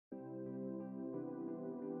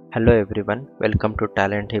Hello everyone, welcome to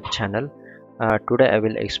TalentHeap channel. Today I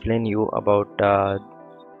will explain you about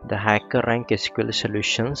the HackerRank SQL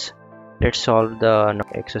solutions. Let's solve the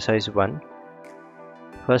exercise 1.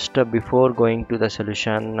 First, before going to the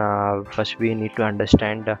solution, first we need to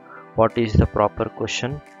understand what is the proper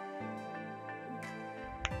question.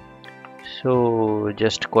 So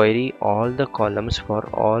just query all the columns for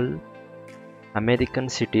all American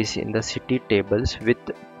cities in the city tables with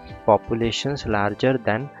populations larger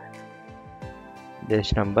than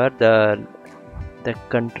this number. The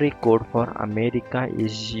country code for America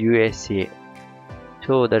is USA.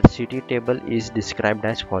 So the city table is described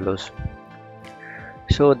as follows.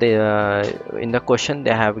 So they in the question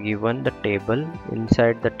they have given the table.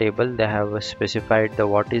 Inside the table they have specified the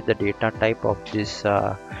what is the data type of this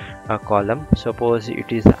column. Suppose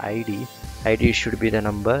it is the ID should be the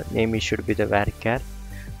number, name it should be the varchar,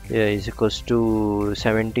 is equals to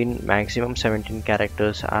 17, maximum 17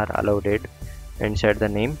 characters are allowed inside the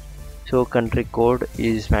name. So country code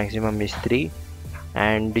is maximum is 3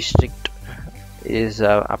 and district is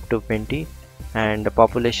up to 20 and the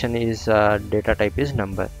population is data type is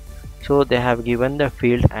number. So they have given the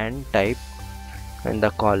field and type in the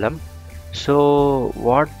column. So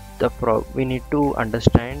what we need to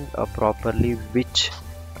understand properly which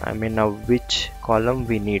which column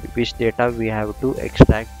we need, which data we have to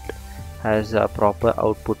extract as a proper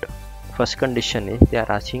output. First condition is they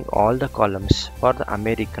are asking all the columns for the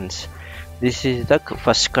Americans. This is the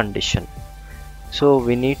first condition. So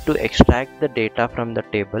we need to extract the data from the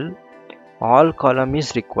table. All column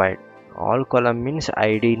is required. All column means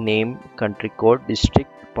ID, name, country code, district,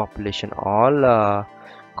 population. All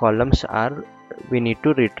columns are we need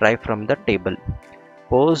to retrieve from the table.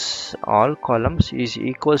 Suppose all columns is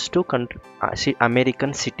equals to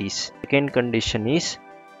American cities. Second condition is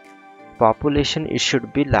population it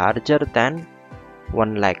should be larger than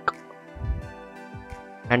 1 lakh.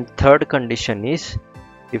 And third condition is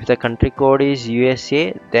if the country code is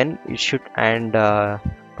USA, then it should and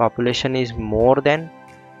population is more than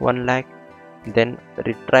 1 lakh, then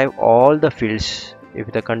retrieve all the fields.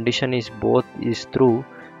 If the condition is both is true,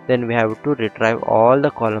 then we have to retrieve all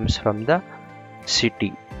the columns from the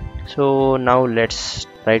city. So now let's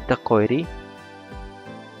write the query.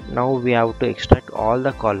 Now we have to extract all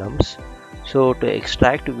the columns. So to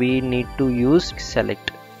extract we need to use select.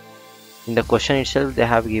 In the question itself they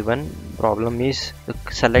have given problem is the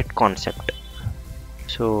select concept.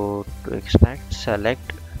 So to extract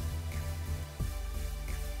select.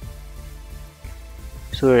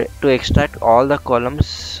 So to extract all the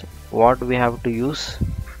columns what we have to use,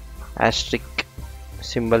 asterisk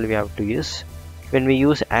symbol we have to use. When we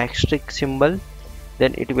use asterisk symbol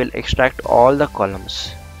then it will extract all the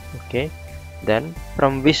columns. Okay, then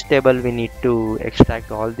from which table we need to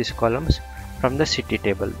extract all these columns? From the city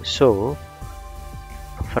table. So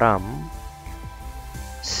from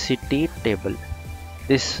city table,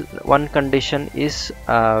 this one condition is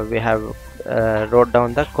we have wrote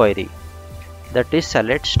down the query, that is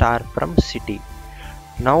select star from city.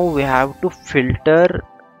 Now we have to filter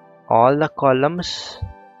all the columns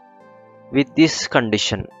with this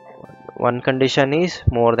condition. One condition is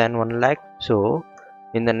more than 1 lakh. So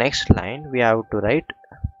in the next line we have to write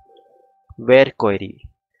where query.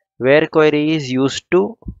 Where query is used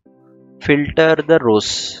to filter the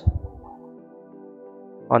rows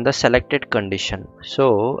on the selected condition.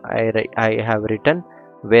 So I have written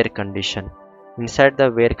where condition. Inside the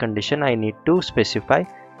where condition I need to specify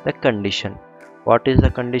the condition. What is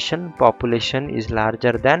the condition? Population is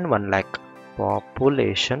larger than 1 lakh.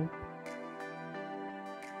 Population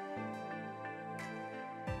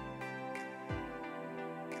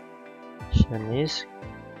is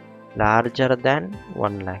larger than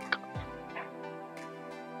 1 lakh.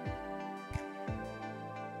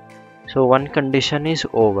 So one condition is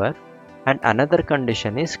over and another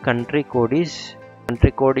condition is country code is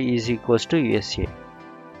equals to USA.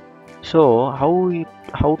 So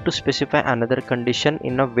how to specify another condition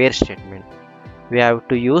in a where statement? We have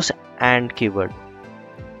to use AND keyword.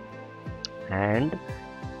 And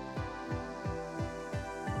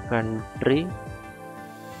country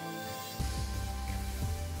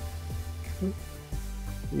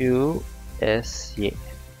USA.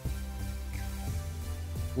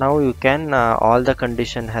 Now you can all the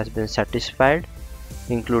condition has been satisfied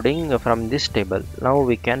including from this table. Now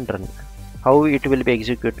we can run. How it will be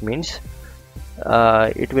execute means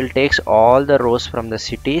it will takes all the rows from the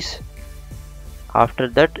cities. After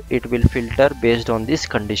that it will filter based on this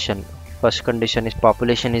condition. First condition is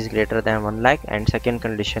population is greater than 1 lakh and second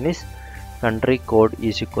condition is country code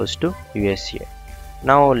is equals to USA.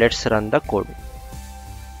 Now let's run the code.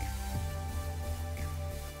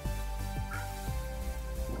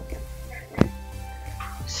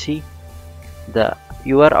 see the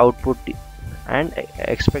your output and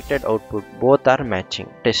expected output both are matching.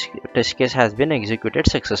 Test case has been executed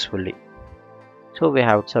successfully. So we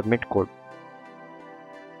have to submit code.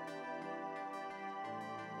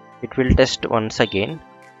 It will test once again.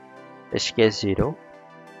 Test case 0.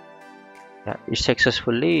 Yeah, it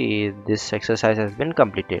successfully, this exercise has been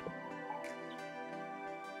completed.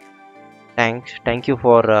 Thank you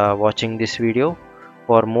for watching this video.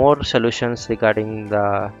 For more solutions regarding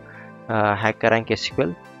the HackerRank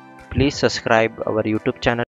SQL, please subscribe our YouTube channel.